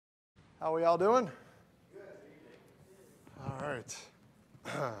How we all doing? All right.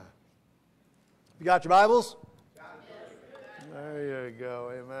 You got your Bibles? There you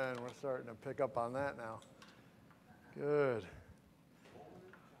go. Amen. We're starting to pick up on that now. Good.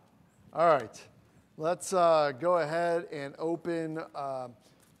 All right. Let's go ahead and open.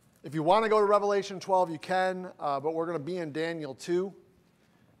 If you want to go to Revelation 12, you can, but we're going to be in Daniel 2.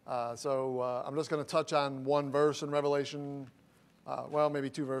 So I'm just going to touch on one verse in Revelation, maybe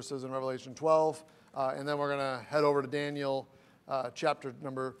two verses in Revelation 12, and then we're going to head over to Daniel chapter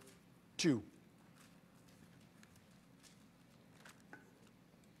number 2.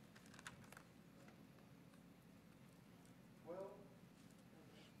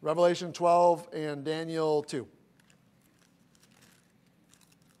 Revelation 12 and Daniel 2.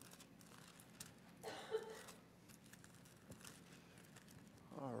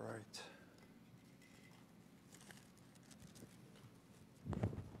 All right.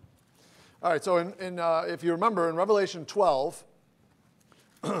 All right, so if you remember, in Revelation 12,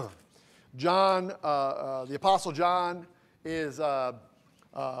 John, the Apostle John, is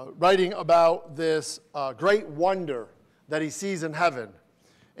writing about this great wonder that he sees in heaven.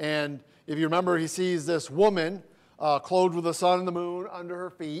 And if you remember, he sees this woman clothed with the sun and the moon under her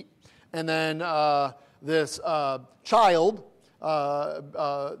feet, and then this child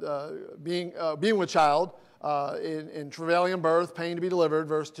being with child in travail and birth, pain to be delivered,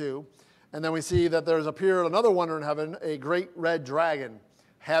 verse 2. And then we see that there's appeared another wonder in heaven, a great red dragon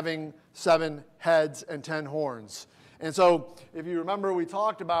having 7 heads and 10 horns. And so, if you remember, we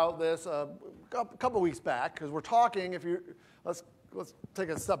talked about this a couple weeks back, because we're talking, let's take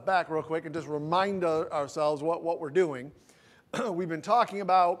a step back real quick and just remind ourselves what we're doing. We've been talking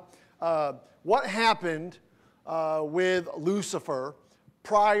about what happened with Lucifer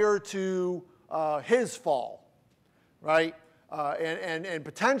prior to his fall, right? And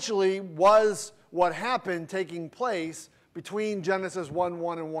potentially was what happened taking place between Genesis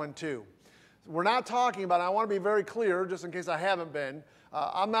 1:1 and 1:2. We're not talking about, and I want to be very clear, just in case I haven't been,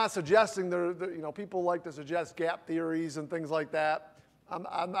 I'm not suggesting people like to suggest gap theories and things like that.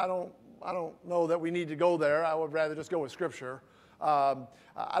 I don't know that we need to go there. I would rather just go with Scripture.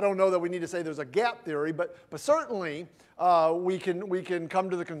 I don't know that we need to say there's a gap theory, but certainly we can come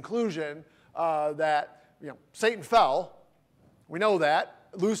to the conclusion that Satan fell. We know that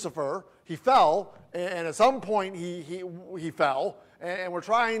Lucifer, he fell, and at some point he fell, and we're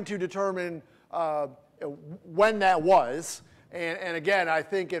trying to determine when that was. And again, I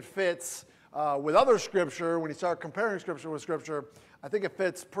think it fits with other Scripture. When you start comparing Scripture with Scripture, I think it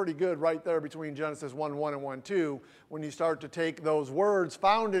fits pretty good right there between Genesis 1:1 and 1:2. When you start to take those words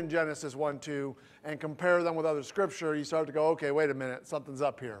found in Genesis 1:2 and compare them with other Scripture, you start to go, okay, wait a minute, something's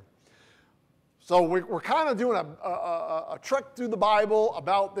up here. So we're kind of doing a trek through the Bible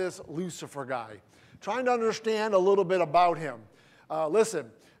about this Lucifer guy, trying to understand a little bit about him.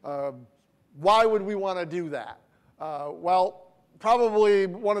 Listen, why would we want to do that? Probably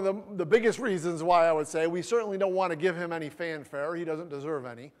one of the biggest reasons why I would say we certainly don't want to give him any fanfare. He doesn't deserve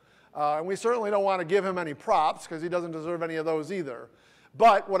any. And we certainly don't want to give him any props because he doesn't deserve any of those either.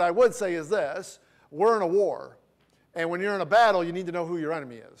 But what I would say is this: we're in a war. And when you're in a battle, you need to know who your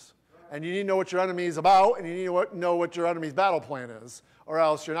enemy is. And you need to know what your enemy is about, and you need to know what your enemy's battle plan is, or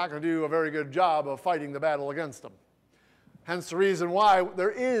else you're not going to do a very good job of fighting the battle against them. Hence the reason why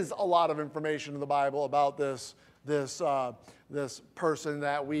there is a lot of information in the Bible about this person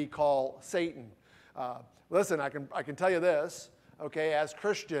that we call Satan. Listen, I can tell you this, okay, as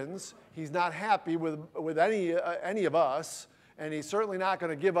Christians, he's not happy with any of us, and he's certainly not going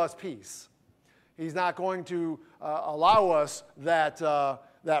to give us peace. He's not going to allow us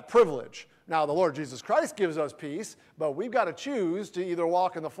that privilege. Now, the Lord Jesus Christ gives us peace, but we've got to choose to either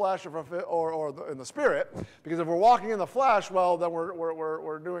walk in the flesh or in the Spirit. Because if we're walking in the flesh, well, then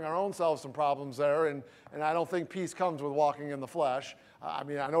we're doing our own selves some problems there, and I don't think peace comes with walking in the flesh. I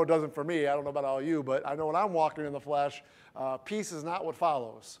mean, I know it doesn't for me. I don't know about all you, but I know when I'm walking in the flesh, peace is not what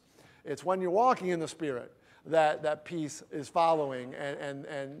follows. It's when you're walking in the Spirit that peace is following,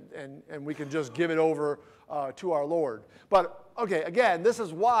 and we can just give it over to our Lord. But okay, again, this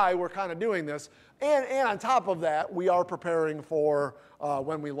is why we're kind of doing this. And on top of that, we are preparing for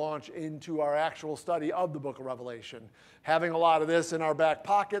when we launch into our actual study of the book of Revelation. Having a lot of this in our back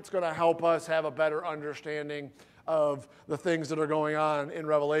pocket is going to help us have a better understanding of the things that are going on in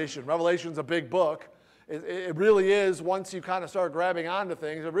Revelation. Revelation's a big book. It really is, once you kind of start grabbing onto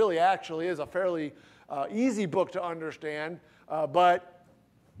things, it really actually is a fairly easy book to understand, but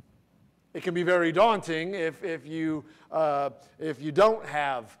it can be very daunting if you don't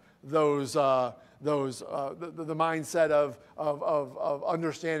have those the mindset of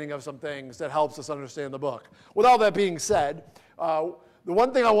understanding of some things that helps us understand the book. With all that being said, the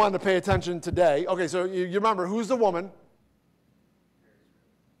one thing I wanted to pay attention today, okay, so you remember, who's the woman?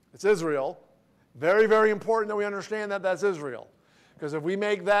 It's Israel. Very, very important that we understand that that's Israel. Because if we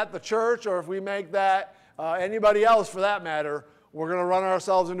make that the church, or if we make that anybody else for that matter, we're going to run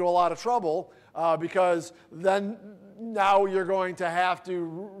ourselves into a lot of trouble, because then now you're going to have to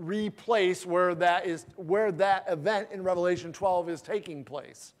replace where that event in Revelation 12 is taking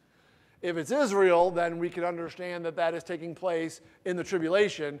place. If it's Israel, then we can understand that that is taking place in the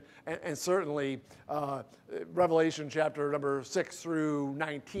tribulation, and certainly Revelation chapter number 6 through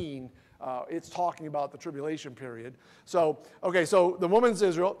 19, it's talking about the tribulation period. So, okay, so the woman's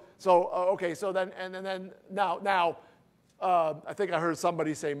Israel. So, okay, so then, and then now, I think I heard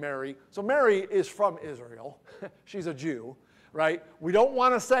somebody say Mary. So Mary is from Israel. She's a Jew, right? We don't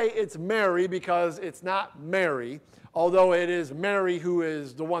want to say it's Mary because it's not Mary, although it is Mary who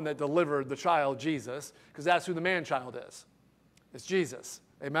is the one that delivered the child Jesus, because that's who the man-child is. It's Jesus.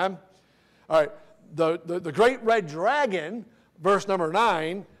 Amen? All right. The great red dragon, verse number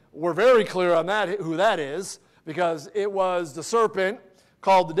 9, we're very clear on that, who that is, because it was the serpent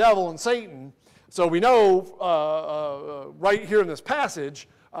called the devil and Satan. So we know right here in this passage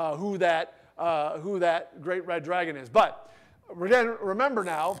who that great red dragon is. But remember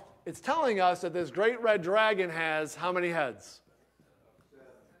now, it's telling us that this great red dragon has how many heads?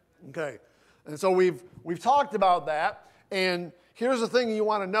 Okay. And so we've talked about that. And here's the thing you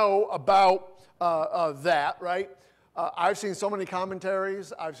want to know about that, right? I've seen so many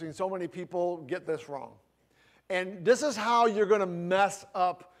commentaries. I've seen so many people get this wrong. And this is how you're going to mess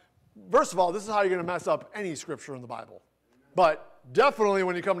up. First of all, this is how you're going to mess up any scripture in the Bible. But definitely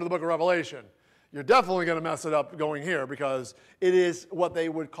when you come to the book of Revelation, you're definitely going to mess it up going here, because it is what they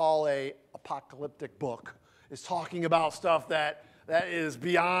would call a apocalyptic book. It's talking about stuff that is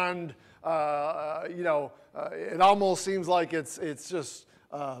beyond, it almost seems like it's just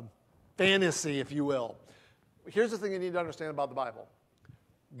fantasy, if you will. Here's the thing you need to understand about the Bible.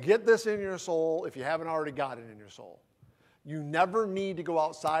 Get this in your soul if you haven't already got it in your soul. You never need to go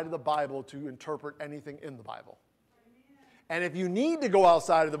outside of the Bible to interpret anything in the Bible. And if you need to go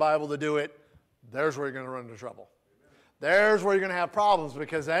outside of the Bible to do it, there's where you're going to run into trouble. There's where you're going to have problems,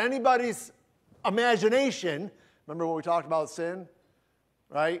 because anybody's imagination, remember what we talked about sin,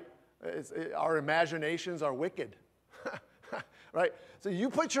 right? Our imaginations are wicked, right? So you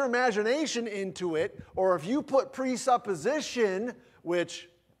put your imagination into it, or if you put presupposition, which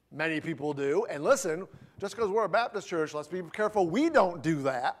many people do, and listen, just because we're a Baptist church, let's be careful we don't do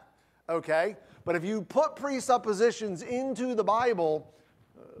that, okay? But if you put presuppositions into the Bible,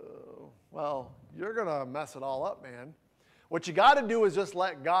 well, you're going to mess it all up, man. What you got to do is just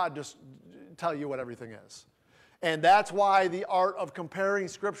let God just tell you what everything is. And that's why the art of comparing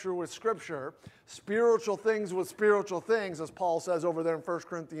Scripture with Scripture, spiritual things with spiritual things, as Paul says over there in 1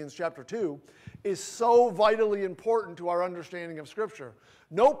 Corinthians chapter 2, is so vitally important to our understanding of Scripture.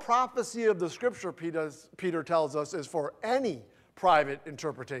 No prophecy of the Scripture, Peter tells us, is for any private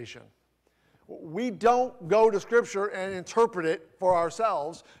interpretation. We don't go to Scripture and interpret it for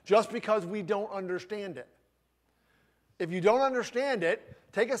ourselves just because we don't understand it. If you don't understand it,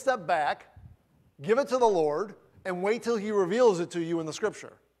 take a step back, give it to the Lord, and wait till He reveals it to you in the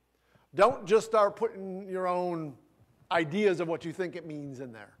Scripture. Don't just start putting your own ideas of what you think it means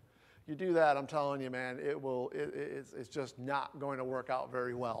in there. You do that, I'm telling you, man, it's just not going to work out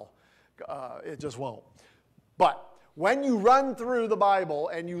very well. It just won't. But when you run through the Bible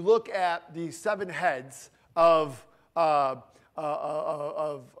and you look at the 7 heads of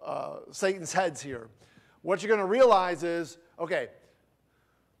Satan's heads here, what you're going to realize is, okay,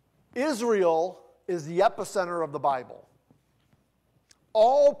 Israel is the epicenter of the Bible.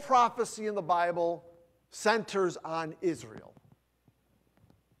 All prophecy in the Bible centers on Israel.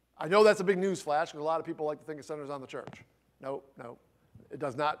 I know that's a big news flash, because a lot of people like to think it centers on the church. No, it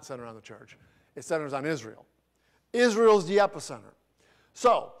does not center on the church. It centers on Israel. Israel's the epicenter.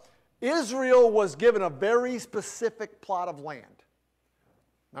 So, Israel was given a very specific plot of land.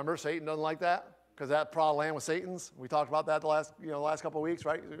 Remember, Satan doesn't like that, because that plot of land was Satan's. We talked about that the last couple of weeks,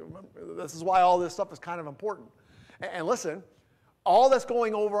 right? This is why all this stuff is kind of important. And listen, all that's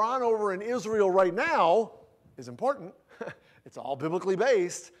going over in Israel right now is important. It's all biblically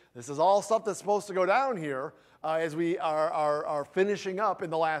based. This is all stuff that's supposed to go down here as we are finishing up in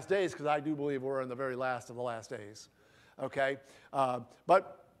the last days, because I do believe we're in the very last of the last days. Okay?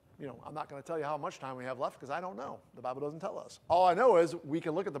 But I'm not going to tell you how much time we have left, because I don't know. The Bible doesn't tell us. All I know is we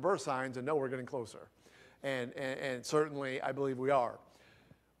can look at the birth signs and know we're getting closer. And certainly I believe we are.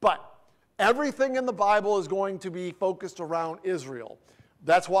 But Everything in the Bible is going to be focused around Israel.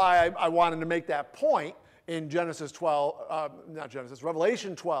 That's why I wanted to make that point in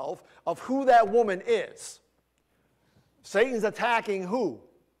Revelation 12, of who that woman is. Satan's attacking who?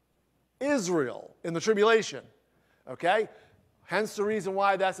 Israel in the tribulation. Okay? Hence the reason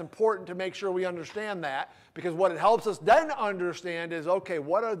why that's important to make sure we understand that, because what it helps us then understand is, okay,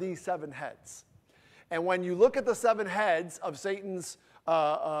 what are these 7 heads? And when you look at the 7 heads of Satan's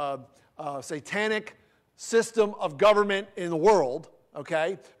satanic system of government in the world,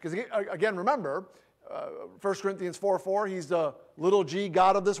 okay, because again, remember, 1 Corinthians 4:4, he's the little g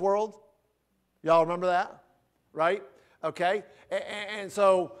god of this world. Y'all remember that? Right? Okay? And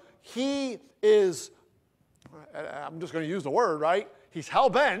so he is, I'm just going to use the word, right? He's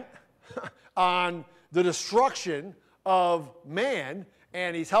hell-bent on the destruction of man,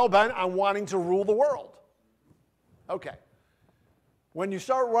 and he's hell-bent on wanting to rule the world. Okay. When you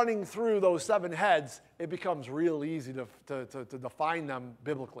start running through those 7 heads, it becomes real easy to define them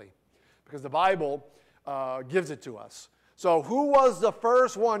biblically, because the Bible gives it to us. So who was the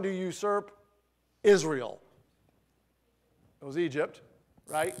first one to usurp Israel? It was Egypt,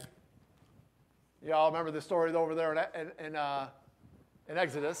 right? You all remember the story over there in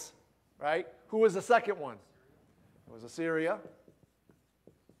Exodus, right? Who was the second one? It was Assyria.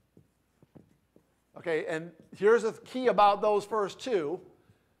 Okay, and here's the key about those first 2.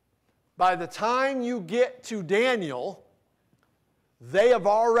 By the time you get to Daniel, they have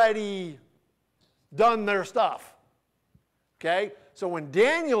already done their stuff. Okay? So when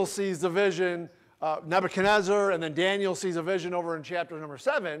Daniel sees the vision, Nebuchadnezzar, and then Daniel sees a vision over in chapter number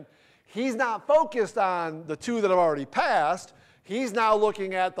 7, he's not focused on the 2 that have already passed. He's now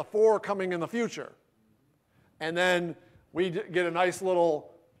looking at the 4 coming in the future. And then we get a nice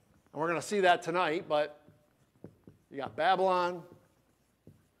little, and we're going to see that tonight, but you got Babylon,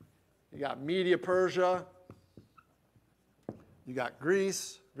 you got Media, Persia, you got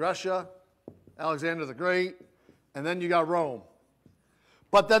Greece, Russia, Alexander the Great, and then you got Rome.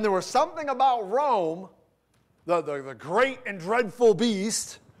 But then there was something about Rome, the great and dreadful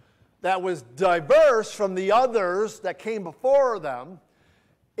beast, that was diverse from the others that came before them.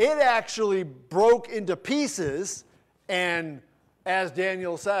 It actually broke into pieces, and as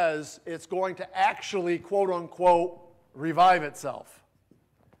Daniel says, it's going to actually, quote unquote, revive itself.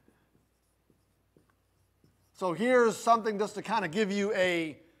 So here's something just to kind of give you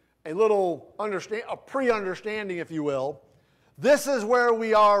a little a pre-understanding, if you will. This is where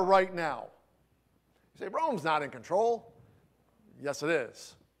we are right now. You say, Rome's not in control. Yes, it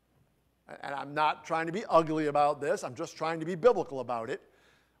is. And I'm not trying to be ugly about this. I'm just trying to be biblical about it.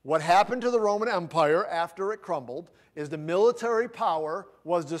 What happened to the Roman Empire after it crumbled is the military power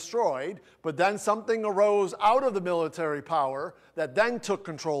was destroyed, but then something arose out of the military power that then took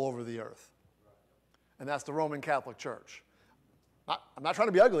control over the earth. And that's the Roman Catholic Church. I'm not trying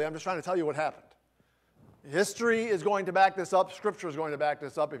to be ugly. I'm just trying to tell you what happened. History is going to back this up. Scripture is going to back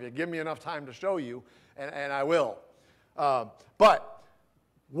this up if you give me enough time to show you, and I will. But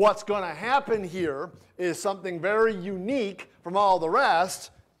what's going to happen here is something very unique from all the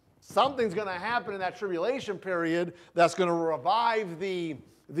rest. Something's going to happen in that tribulation period that's going to revive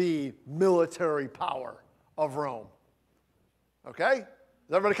the military power of Rome. Okay?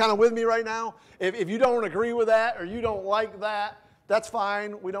 Is everybody kind of with me right now? If you don't agree with that or you don't like that, that's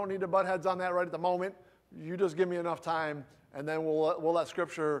fine. We don't need to butt heads on that right at the moment. You just give me enough time, and then we'll let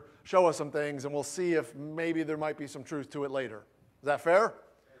Scripture show us some things, and we'll see if maybe there might be some truth to it later. Is that fair?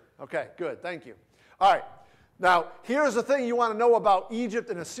 Okay, good. Thank you. All right. Now, here's the thing you want to know about Egypt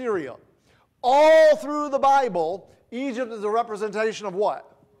and Assyria. All through the Bible, Egypt is a representation of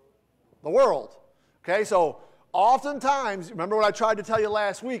what? The world. Okay, so oftentimes, remember what I tried to tell you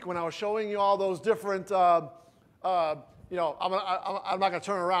last week when I was showing you all those different, I'm not going to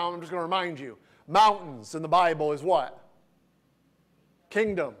turn around, I'm just going to remind you. Mountains in the Bible is what?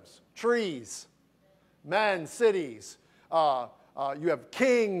 Kingdoms, trees, men, cities. You have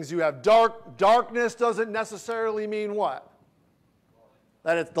kings, you have darkness doesn't necessarily mean what?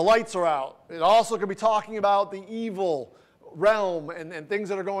 That the lights are out. It also could be talking about the evil realm and things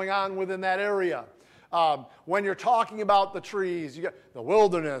that are going on within that area. When you're talking about the trees, you got the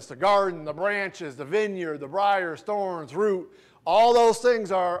wilderness, the garden, the branches, the vineyard, the briars, thorns, root. All those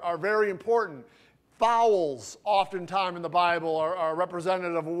things are very important. Fowls, oftentimes in the Bible, are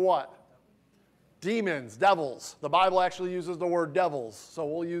representative of what? Demons, devils. The Bible actually uses the word devils, so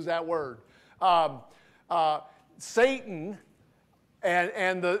we'll use that word. Satan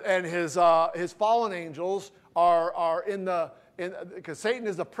and his fallen angels are because Satan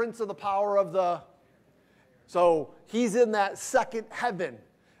is the prince of the power of the. So he's in that second heaven.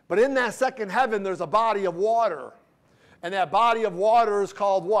 But in that second heaven, there's a body of water. And that body of water is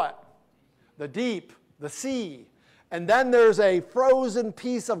called what? The deep, the sea. And then there's a frozen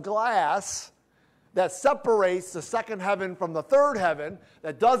piece of glass that separates the second heaven from the third heaven,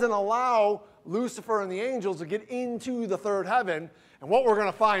 that doesn't allow Lucifer and the angels to get into the third heaven. And what we're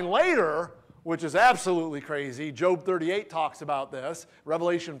going to find later, which is absolutely crazy, Job 38 talks about this,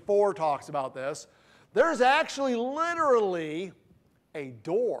 Revelation 4 talks about this, there's actually literally a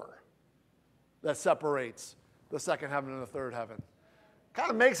door that separates the second heaven and the third heaven. Kind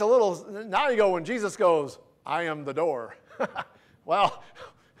of makes a little, now you go, when Jesus goes, I am the door. Well,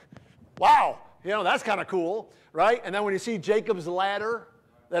 wow, that's kind of cool, right? And then when you see Jacob's ladder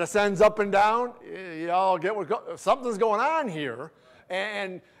that ascends up and down, you all get something's going on here.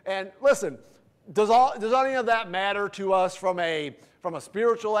 And listen, does any of that matter to us from a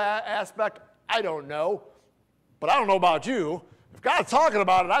spiritual aspect? I don't know. But I don't know about you. If God's talking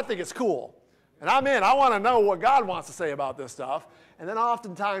about it, I think it's cool. And I'm in. I want to know what God wants to say about this stuff. And then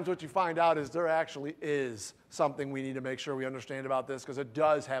oftentimes what you find out is there actually is something we need to make sure we understand about this, because it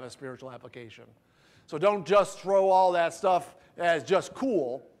does have a spiritual application. So don't just throw all that stuff as just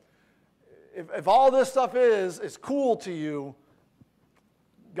cool. If all this stuff is cool to you,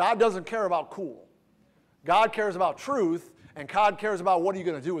 God doesn't care about cool. God cares about truth, and God cares about what are you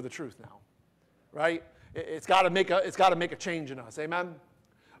going to do with the truth now, right? It's got to make a change in us. Amen?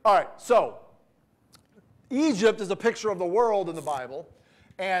 All right, so Egypt is a picture of the world in the Bible.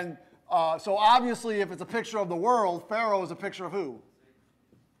 And so obviously if it's a picture of the world, Pharaoh is a picture of who?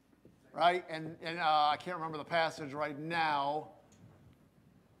 Right? And I can't remember the passage right now.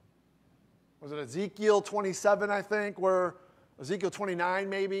 Was it Ezekiel 27, I think, where Ezekiel 29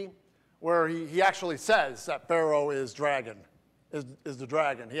 maybe, where he actually says that Pharaoh is the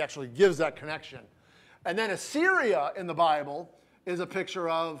dragon. He actually gives that connection. And then Assyria in the Bible is a picture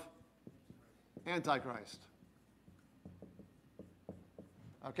of Antichrist.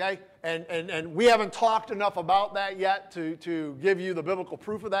 Okay? And we haven't talked enough about that yet to give you the biblical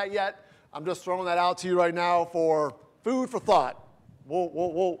proof of that yet. I'm just throwing that out to you right now for food for thought.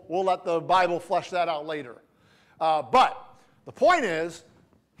 We'll let the Bible flesh that out later. But the point is,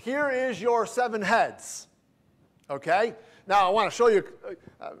 here is your 7 heads. Okay? Now I want to show you,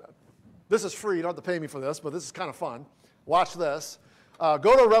 this is free, you don't have to pay me for this, but this is kind of fun. Watch this.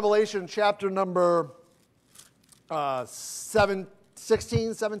 Go to Revelation chapter number 17.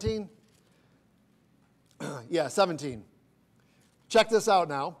 Yeah, 17. Check this out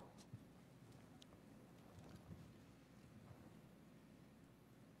now.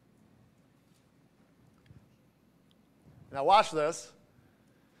 Now watch this.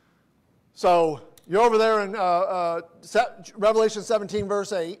 So you're over there in Revelation 17,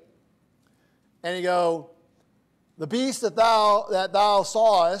 verse 8, and you go, the beast that thou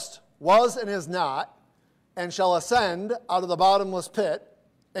sawest was and is not, and shall ascend out of the bottomless pit,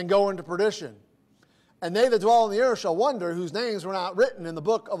 and go into perdition. And they that dwell on the earth shall wonder, whose names were not written in the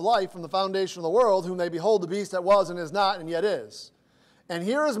book of life from the foundation of the world, whom they behold the beast that was and is not and yet is. And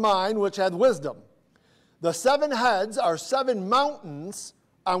here is mine which had wisdom. The 7 heads are 7 mountains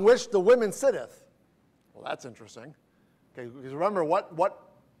on which the women sitteth. Well, that's interesting. Okay, because remember, what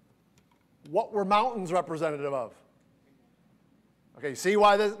were mountains representative of? Okay, see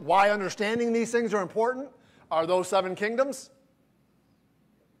why understanding these things are important? Are those 7 kingdoms?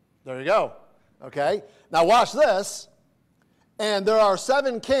 There you go. Okay, now watch this. And there are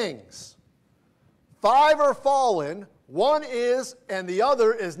 7 kings. 5 are fallen, 1 is, and the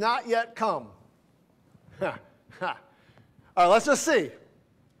other is not yet come. All right, let's just see.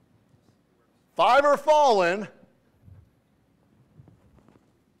 5 are fallen.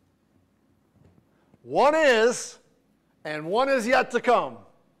 1 is, and 1 is yet to come.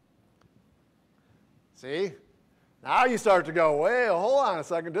 See? Now you start to go, well, hold on a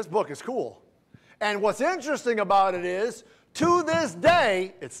second, this book is cool. And what's interesting about it is, to this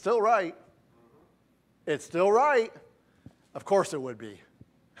day, it's still right. It's still right. Of course it would be.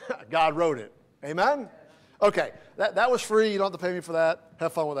 God wrote it. Amen? Okay, that was free. You don't have to pay me for that.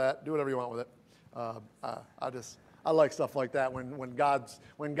 Have fun with that. Do whatever you want with it. I like stuff like that when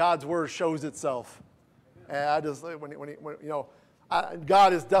God's word shows itself. And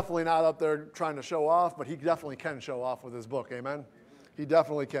God is definitely not up there trying to show off, but he definitely can show off with his book. Amen? He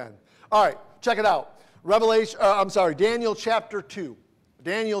definitely can. All right, check it out. Daniel chapter 2.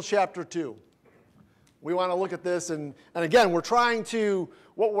 Daniel chapter 2. We want to look at this, and again, we're trying to,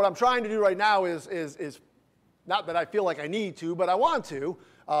 what I'm trying to do right now is not that I feel like I need to, but I want to,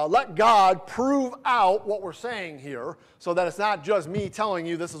 let God prove out what we're saying here so that it's not just me telling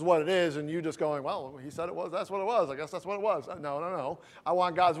you this is what it is and you just going, well, he said it was, that's what it was. I guess that's what it was. No. I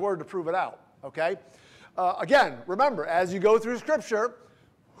want God's word to prove it out, okay? Again, remember, as you go through Scripture,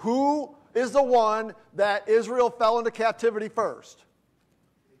 who is the one that Israel fell into captivity first?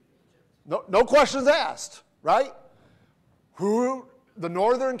 No questions asked, right? Who, the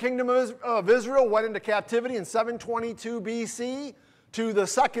northern kingdom of Israel went into captivity in 722 BC to the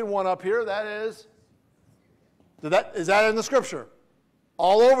second one up here, that is that in the Scripture?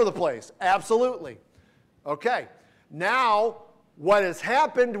 All over the place, absolutely. Okay, now what has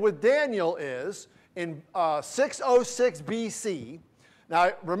happened with Daniel is in 606 BC,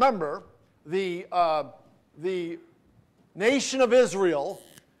 now remember, the nation of Israel,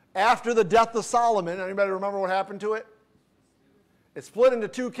 after the death of Solomon, anybody remember what happened to it? It split into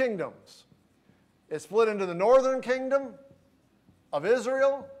two kingdoms. It split into the northern kingdom of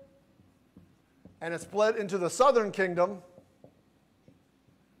Israel, and it split into the southern kingdom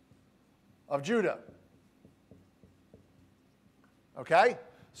of Judah. Okay?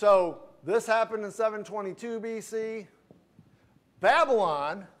 So this happened in 722 BC.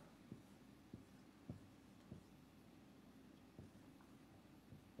 Babylon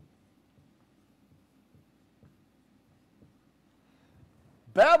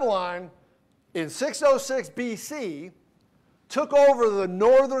in 606 BC took over the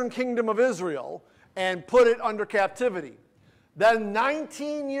northern kingdom of Israel and put it under captivity. Then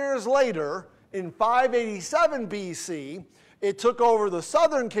 19 years later, in 587 BC, it took over the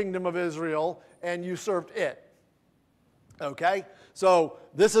southern kingdom of Israel and usurped it. Okay? So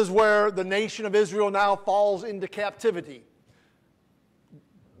this is where the nation of Israel now falls into captivity.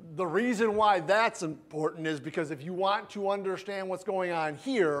 The reason why that's important is because if you want to understand what's going on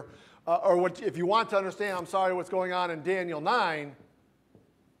here, if you want to understand, what's going on in Daniel 9,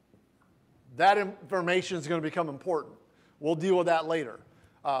 that information is going to become important. We'll deal with that later.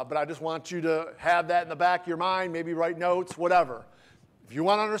 But I just want you to have that in the back of your mind, maybe write notes, whatever. If you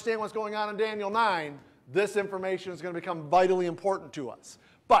want to understand what's going on in Daniel 9, this information is going to become vitally important to us.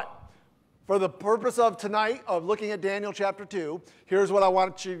 But for the purpose of tonight, of looking at Daniel chapter 2, here's what I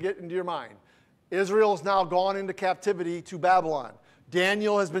want you to get into your mind. Israel has now gone into captivity to Babylon.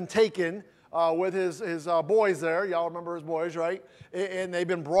 Daniel has been taken with his boys there. Y'all remember his boys, right? And they've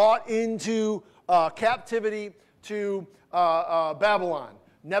been brought into captivity to Babylon.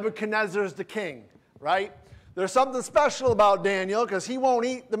 Nebuchadnezzar's the king, right? There's something special about Daniel because he won't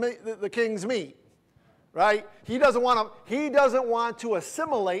eat the king's meat. Right? He doesn't want to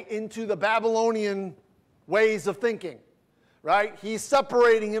assimilate into the Babylonian ways of thinking. Right? He's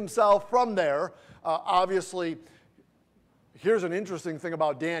separating himself from there. Obviously, here's an interesting thing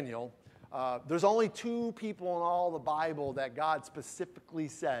about Daniel. There's only two people in all the Bible that God specifically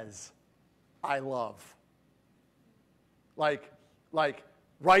says, I love. Like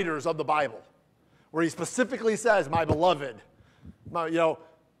writers of the Bible. Where he specifically says, my beloved.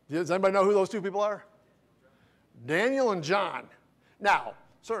 Does anybody know who those two people are? Daniel and John. Now,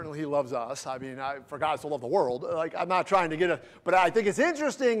 certainly he loves us. I mean, for God so loved the world. I'm not trying to but I think it's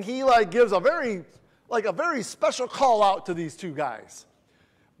interesting. He gives a very special call out to these two guys.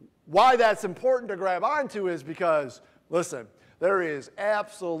 Why that's important to grab onto is because, listen, there is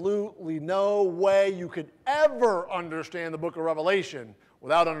absolutely no way you could ever understand the book of Revelation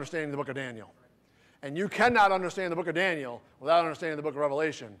without understanding the book of Daniel. And you cannot understand the book of Daniel without understanding the book of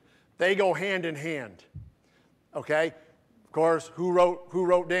Revelation. They go hand in hand. Okay? Of course, who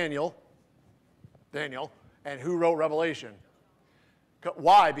wrote Daniel? Daniel. And who wrote Revelation?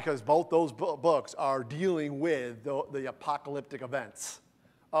 Why? Because both those books are dealing with the apocalyptic events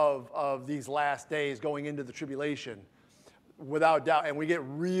of these last days going into the tribulation. Without doubt. And we get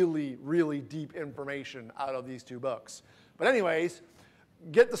really, really deep information out of these two books. But anyways,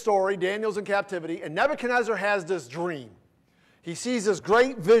 get the story. Daniel's in captivity. And Nebuchadnezzar has this dream. He sees this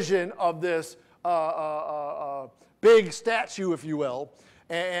great vision of this big statue, if you will,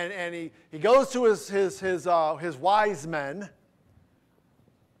 and he goes to his wise men.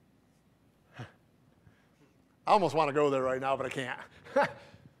 I almost want to go there right now, but I can't.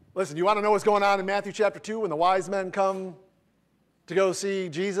 Listen, you want to know what's going on in Matthew chapter 2 when the wise men come to go see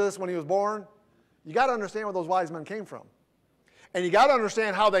Jesus when he was born? You got to understand where those wise men came from. And you got to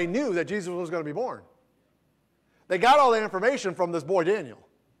understand how they knew that Jesus was going to be born. They got all that information from this boy Daniel.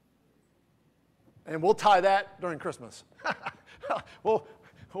 And we'll tie that during Christmas. we'll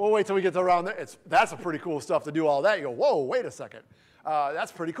wait till we get to around there. That's a pretty cool stuff to do all that. You go, whoa, wait a second.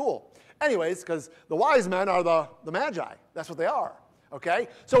 That's pretty cool. Anyways, because the wise men are the magi. That's what they are. Okay?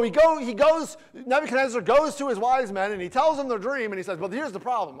 So Nebuchadnezzar goes to his wise men, and he tells them their dream, and he says, well, here's the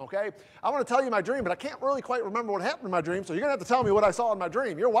problem, okay? I want to tell you my dream, but I can't really quite remember what happened in my dream, so you're going to have to tell me what I saw in my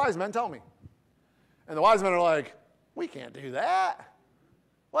dream. You're wise men, tell me. And the wise men are like, we can't do that.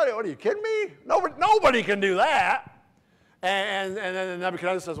 What are you kidding me? Nobody can do that. And then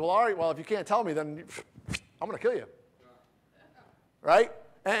Nebuchadnezzar says, well, all right, well, if you can't tell me, then I'm going to kill you. Right?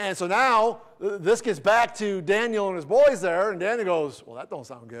 And so now this gets back to Daniel and his boys there, and Daniel goes, well, that don't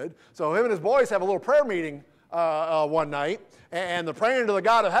sound good. So him and his boys have a little prayer meeting one night, and they're praying to the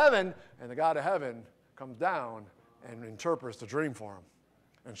God of heaven, and the God of heaven comes down and interprets the dream for him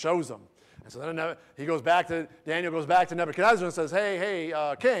and shows them. And so then Daniel goes back to Nebuchadnezzar and says, hey,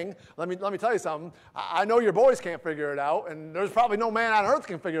 king, let me tell you something. I know your boys can't figure it out, and there's probably no man on earth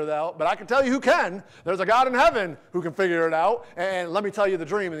can figure it out, but I can tell you who can. There's a God in heaven who can figure it out, and let me tell you the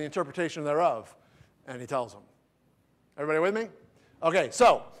dream and the interpretation thereof. And he tells them. Everybody with me? Okay,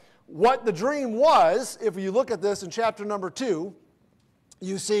 so what the dream was, if you look at this in chapter number 2,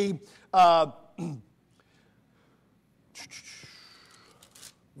 you see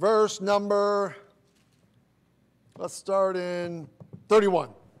verse number, let's start in 31.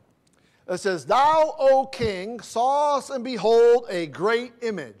 It says, thou, O king, sawest and behold a great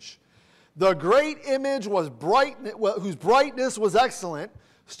image. The great image was whose brightness was excellent,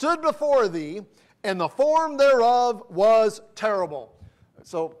 stood before thee, and the form thereof was terrible.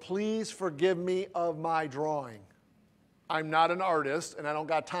 So please forgive me of my drawing. I'm not an artist, and I don't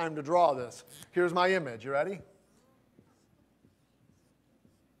got time to draw this. Here's my image. You ready?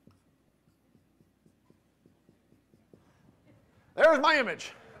 There's my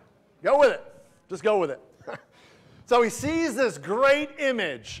image. Go with it. Just go with it. So he sees this great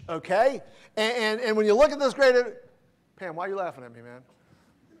image, okay? And when you look at this great image, Pam, why are you laughing at me, man?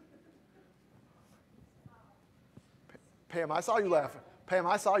 Pam, I saw you laughing. Pam,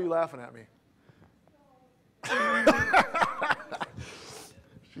 I saw you laughing at me.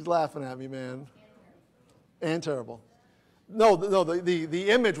 She's laughing at me, man. And terrible. No, the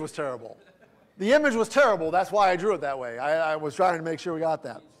image was terrible. The image was terrible. That's why I drew it that way. I was trying to make sure we got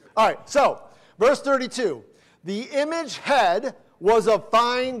that. All right, so verse 32. The image head was of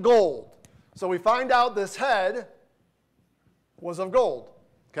fine gold. So we find out this head was of gold.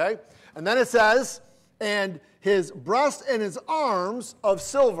 Okay? And then it says, and his breast and his arms of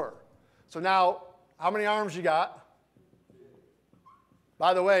silver. So now, how many arms you got?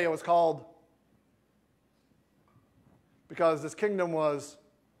 By the way, it was called, because this kingdom was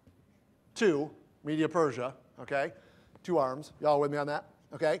 2, Media Persia, okay? 2 arms. Y'all with me on that?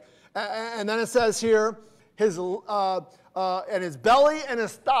 Okay? And then it says here, and his belly and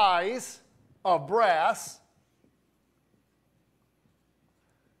his thighs of brass.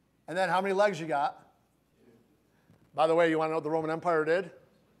 And then how many legs you got? By the way, you want to know what the Roman Empire did?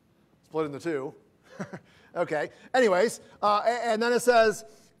 Split into 2. Okay. Anyways, and then it says,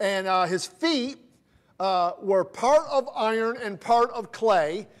 and his feet were part of iron and part of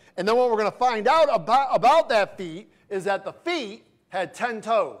clay. And then what we're going to find out about that feet is that the feet had 10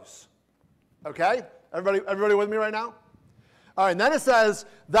 toes. Okay? Everybody with me right now? All right, and then it says,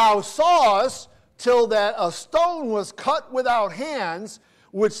 thou sawest till that a stone was cut without hands,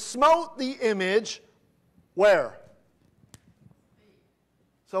 which smote the image, where?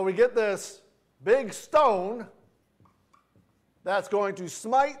 So we get this big stone that's going to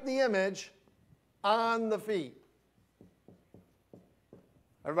smite the image on the feet.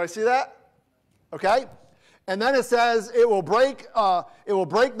 Everybody see that? Okay? And then it says it will break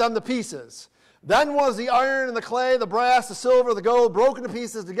them to pieces. Then was the iron and the clay, the brass, the silver, the gold broken to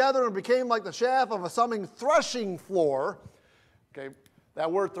pieces together and became like the shaft of a summing threshing floor. Okay,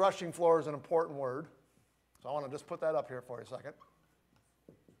 that word threshing floor is an important word. So I want to just put that up here for you a second.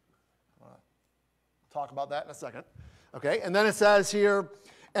 I'll talk about that in a second. Okay, and then it says here,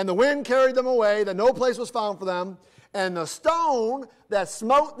 and the wind carried them away, that no place was found for them. And the stone that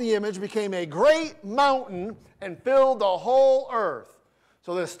smote the image became a great mountain and filled the whole earth.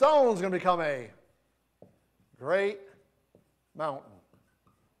 So this stone is going to become a great mountain.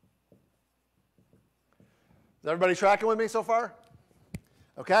 Is everybody tracking with me so far?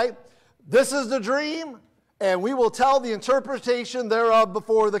 Okay? This is the dream, and we will tell the interpretation thereof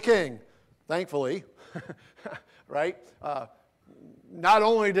before the king. Thankfully. Right? Not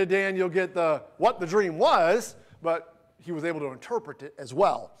only did Daniel get what the dream was, but he was able to interpret it as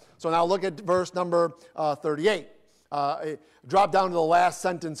well. So now look at verse number 38. Drop down to the last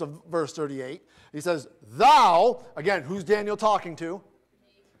sentence of verse 38. He says, thou, again, who's Daniel talking to?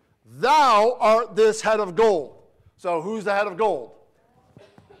 Thou art this head of gold. So who's the head of gold?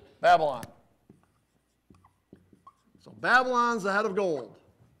 Babylon. So Babylon's the head of gold.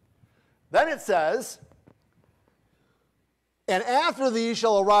 Then it says, and after thee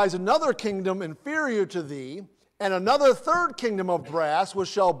shall arise another kingdom inferior to thee, and another third kingdom of brass, which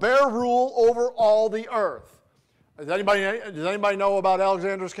shall bear rule over all the earth. Does anybody know about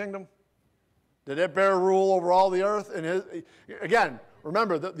Alexander's kingdom? Did it bear rule over all the earth? And again,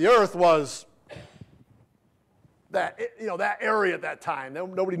 remember that the earth was that area at that time.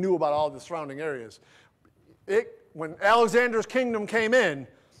 Nobody knew about all the surrounding areas. When Alexander's kingdom came in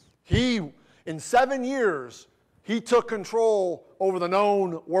 7 years, he took control over the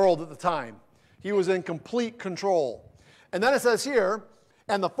known world at the time. He was in complete control. And then it says here,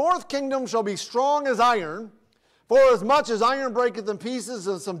 and the fourth kingdom shall be strong as iron, for as much as iron breaketh in pieces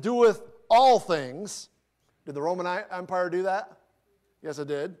and subdueth all things. Did the Roman Empire do that? Yes, it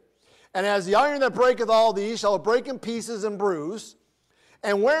did. And as the iron that breaketh all these shall it break in pieces and bruise.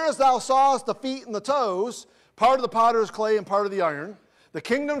 And whereas thou sawest the feet and the toes, part of the potter's clay and part of the iron, the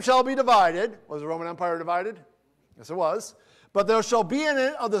kingdom shall be divided. Was the Roman Empire divided? Yes, it was. But there shall be in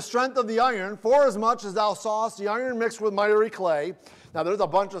it of the strength of the iron, forasmuch as thou sawest the iron mixed with miry clay. Now, there's a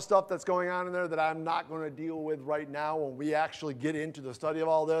bunch of stuff that's going on in there that I'm not going to deal with right now. When we actually get into the study of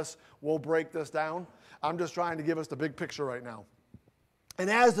all this, we'll break this down. I'm just trying to give us the big picture right now. And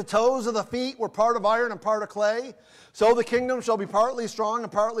as the toes of the feet were part of iron and part of clay, so the kingdom shall be partly strong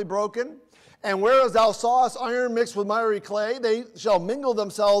and partly broken. And whereas thou sawest iron mixed with miry clay, they shall mingle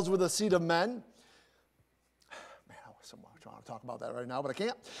themselves with the seed of men. Man, I was trying to talk about that right now, but I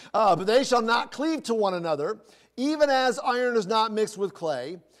can't. But they shall not cleave to one another, even as iron is not mixed with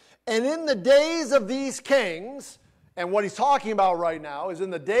clay. And in the days of these kings, and what he's talking about right now is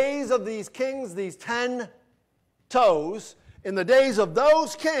in the days of these kings, these 10 toes, in the days of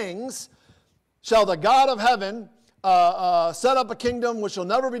those kings shall the God of heaven set up a kingdom which shall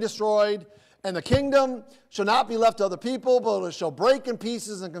never be destroyed, and the kingdom shall not be left to other people, but it shall break in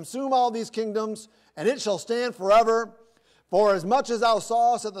pieces and consume all these kingdoms, and it shall stand forever. For as much as thou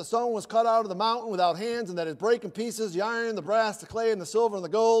sawest that the stone was cut out of the mountain without hands, and that it break in pieces the iron, the brass, the clay, and the silver, and the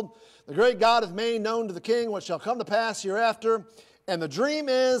gold, the great God hath made known to the king what shall come to pass hereafter. And the dream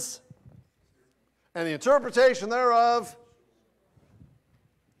is, and the interpretation thereof.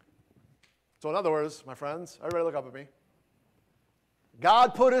 So in other words, my friends, everybody look up at me.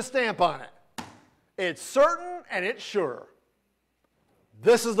 God put his stamp on it. It's certain and it's sure.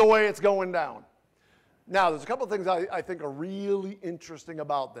 This is the way it's going down. Now, there's a couple of things I think are really interesting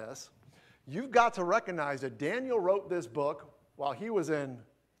about this. You've got to recognize that Daniel wrote this book while he was in.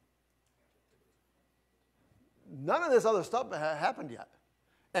 None of this other stuff had happened yet.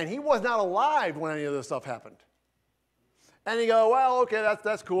 And he was not alive when any of this stuff happened. And you go, well, okay,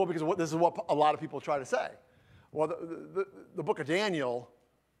 that's cool because this is what a lot of people try to say. Well, the book of Daniel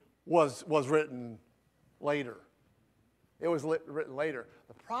was written later. It was written later.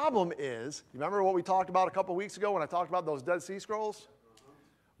 The problem is, you remember what we talked about a couple weeks ago when I talked about those Dead Sea Scrolls?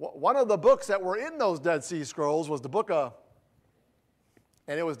 One of the books that were in those Dead Sea Scrolls was the book of,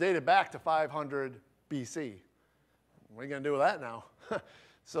 and it was dated back to 500 BC. What are you going to do with that now?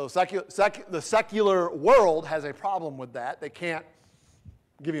 So the secular world has a problem with that. They can't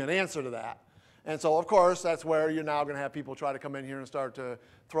give you an answer to that. And so, of course, that's where you're now going to have people try to come in here and start to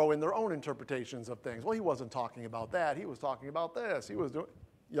throw in their own interpretations of things. Well, he wasn't talking about that. He was talking about this. He was doing.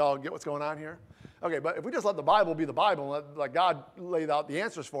 Y'all get what's going on here? Okay, but if we just let the Bible be the Bible and let God lay out the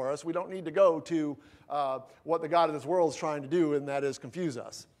answers for us, we don't need to go to what the God of this world is trying to do, and that is confuse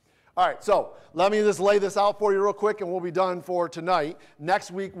us. All right, so let me just lay this out for you real quick, and we'll be done for tonight.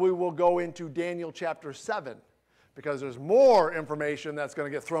 Next week, we will go into Daniel chapter 7, because there's more information that's going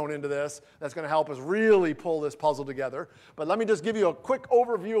to get thrown into this that's going to help us really pull this puzzle together. But let me just give you a quick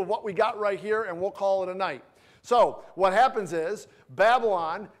overview of what we got right here, and we'll call it a night. So what happens is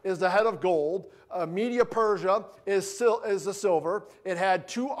Babylon is the head of gold. Media Persia is the silver. It had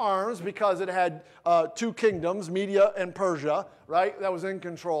two arms because it had two kingdoms, Media and Persia, right? That was in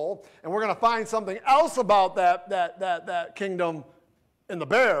control. And we're going to find something else about that kingdom in the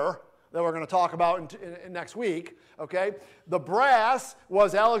bear that we're going to talk about in next week, okay? The brass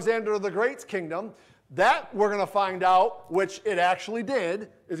was Alexander the Great's kingdom. That we're going to find out, which it actually did,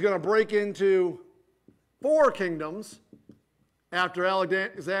 is going to break into 4 kingdoms after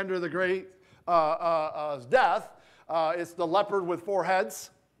Alexander the Great's death. It's the leopard with 4 heads,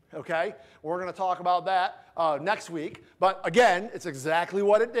 okay? We're going to talk about that next week. But again, it's exactly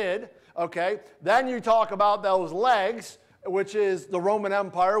what it did, okay? Then you talk about those legs, which is the Roman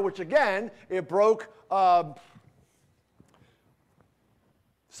Empire, which again, it broke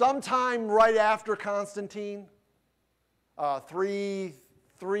sometime right after Constantine, 330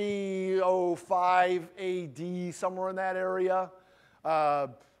 305 AD, somewhere in that area.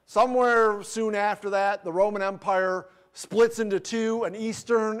 Somewhere soon after that, the Roman Empire splits into two, an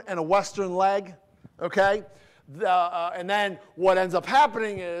eastern and a western leg, okay? And then what ends up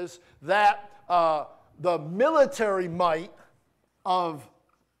happening is that the military might of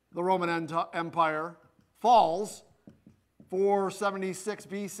the Roman Empire falls 476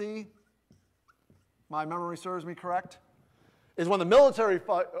 BC. My memory serves me correct. Is when the military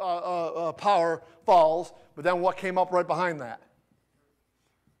power falls, but then what came up right behind that?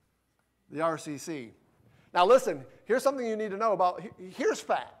 The RCC. Now listen, here's something you need to know about. Here's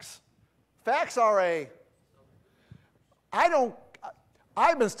facts. Facts are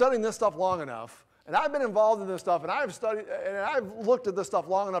I've been studying this stuff long enough, and I've been involved in this stuff, and I've looked at this stuff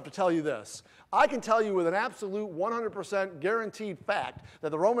long enough to tell you this. I can tell you with an absolute 100% guaranteed fact that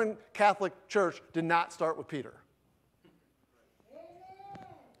the Roman Catholic Church did not start with Peter.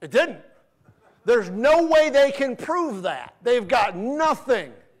 It didn't. There's no way they can prove that. They've got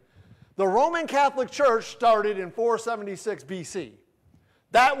nothing. The Roman Catholic Church started in 476 BC.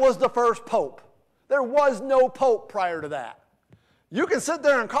 That was the first pope. There was no pope prior to that. You can sit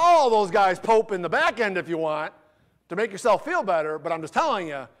there and call those guys pope in the back end if you want to make yourself feel better, but I'm just telling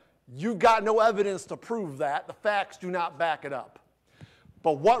you, you've got no evidence to prove that. The facts do not back it up.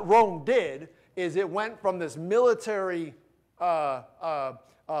 But what Rome did is it went from this military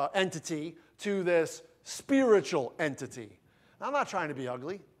entity to this spiritual entity. Now, I'm not trying to be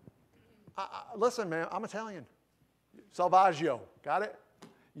ugly. Listen, man, I'm Italian. Selvaggio, got it?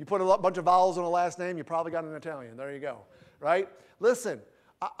 You put a bunch of vowels in a last name, you probably got an Italian. There you go, right? Listen,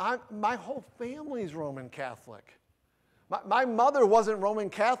 my whole family's Roman Catholic. My mother wasn't Roman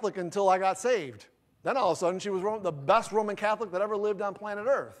Catholic until I got saved. Then all of a sudden, she was the best Roman Catholic that ever lived on planet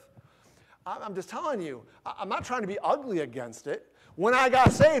Earth. I'm just telling you, I'm not trying to be ugly against it. When I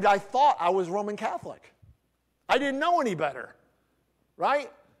got saved, I thought I was Roman Catholic. I didn't know any better,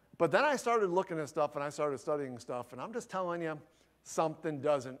 right? But then I started looking at stuff and I started studying stuff, and I'm just telling you, something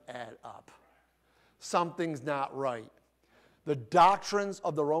doesn't add up. Something's not right. The doctrines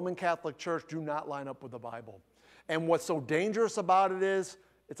of the Roman Catholic Church do not line up with the Bible. And what's so dangerous about it is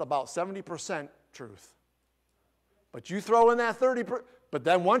it's about 70% truth. But you throw in that 30%, but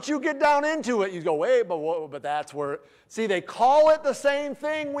then once you get down into it, you go, wait, but that's where, see, they call it the same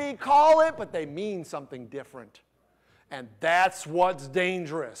thing we call it, but they mean something different. And that's what's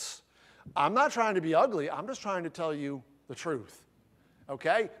dangerous. I'm not trying to be ugly. I'm just trying to tell you the truth.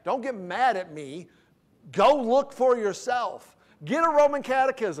 Okay? Don't get mad at me. Go look for yourself. Get a Roman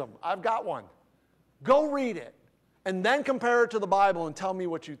catechism. I've got one. Go read it. And then compare it to the Bible and tell me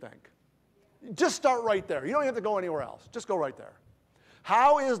what you think. Just start right there. You don't have to go anywhere else. Just go right there.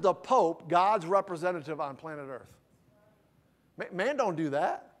 How is the Pope God's representative on planet Earth? Man don't do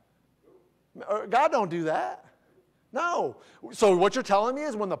that. God don't do that. No. So what you're telling me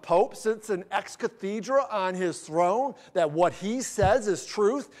is when the Pope sits in ex cathedra on his throne, that what he says is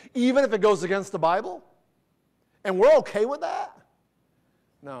truth, even if it goes against the Bible? And we're okay with that?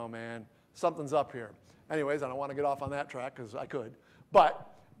 No, man. Something's up here. Anyways, I don't want to get off on that track because I could.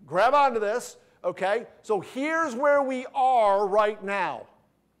 But grab onto this, okay? So here's where we are right now.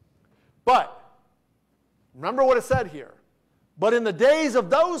 But remember what it said here. But in the days of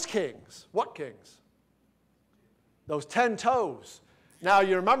those kings, what kings? Those 10 toes. Now,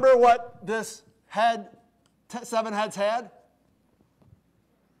 you remember what this head, 7 heads had?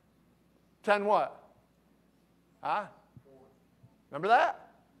 10 what? Huh? Remember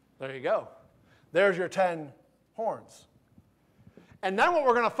that? There you go. There's your 10 horns. And then what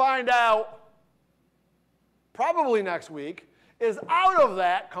we're going to find out, probably next week, is out of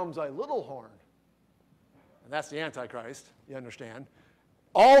that comes a little horn. And that's the Antichrist, you understand.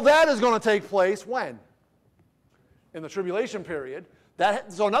 All that is going to take place when? In the tribulation period.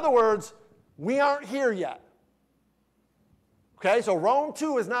 So in other words, we aren't here yet. Okay, so Rome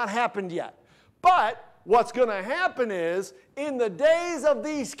 2 has not happened yet. But what's going to happen is, in the days of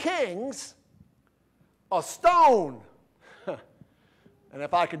these kings, a stone, and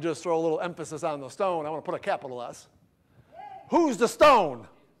if I could just throw a little emphasis on the stone, I want to put a capital S. Who's the stone?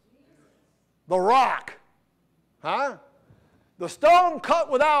 The rock. Huh? The stone cut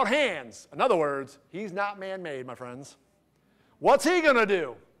without hands. In other words, he's not man-made, my friends. What's he going to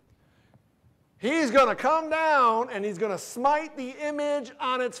do? He's going to come down and he's going to smite the image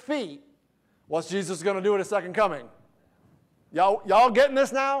on its feet. What's Jesus going to do at his second coming? Y'all getting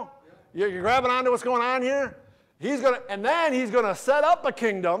this now? You're grabbing onto what's going on here? And then he's going to set up a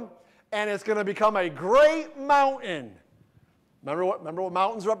kingdom, and it's going to become a great mountain. Remember what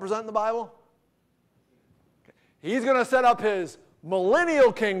mountains represent in the Bible? Okay. He's going to set up his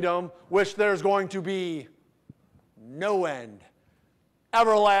millennial kingdom, which there's going to be no end.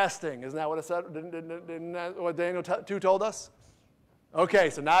 Everlasting. Isn't that what it said? Didn't that what Daniel 2 told us? Okay,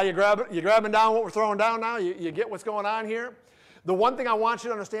 so now you're grabbing down what we're throwing down now. You get what's going on here. The one thing I want you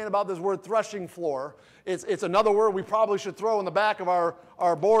to understand about this word threshing floor, it's another word we probably should throw in the back of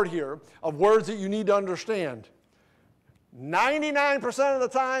our board here of words that you need to understand. 99% of the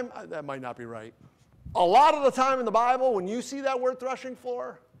time, that might not be right. A lot of the time in the Bible, when you see that word threshing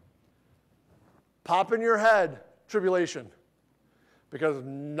floor, pop in your head, tribulation. Because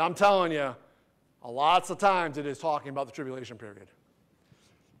I'm telling you, lots of times it is talking about the tribulation period.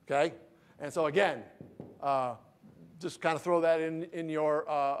 Okay? And so again, just kind of throw that in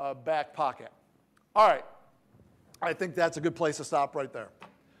your back pocket. All right. I think that's a good place to stop right there.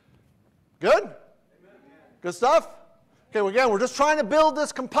 Good? Amen. Good stuff? Okay, well, again, we're just trying to build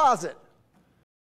this composite.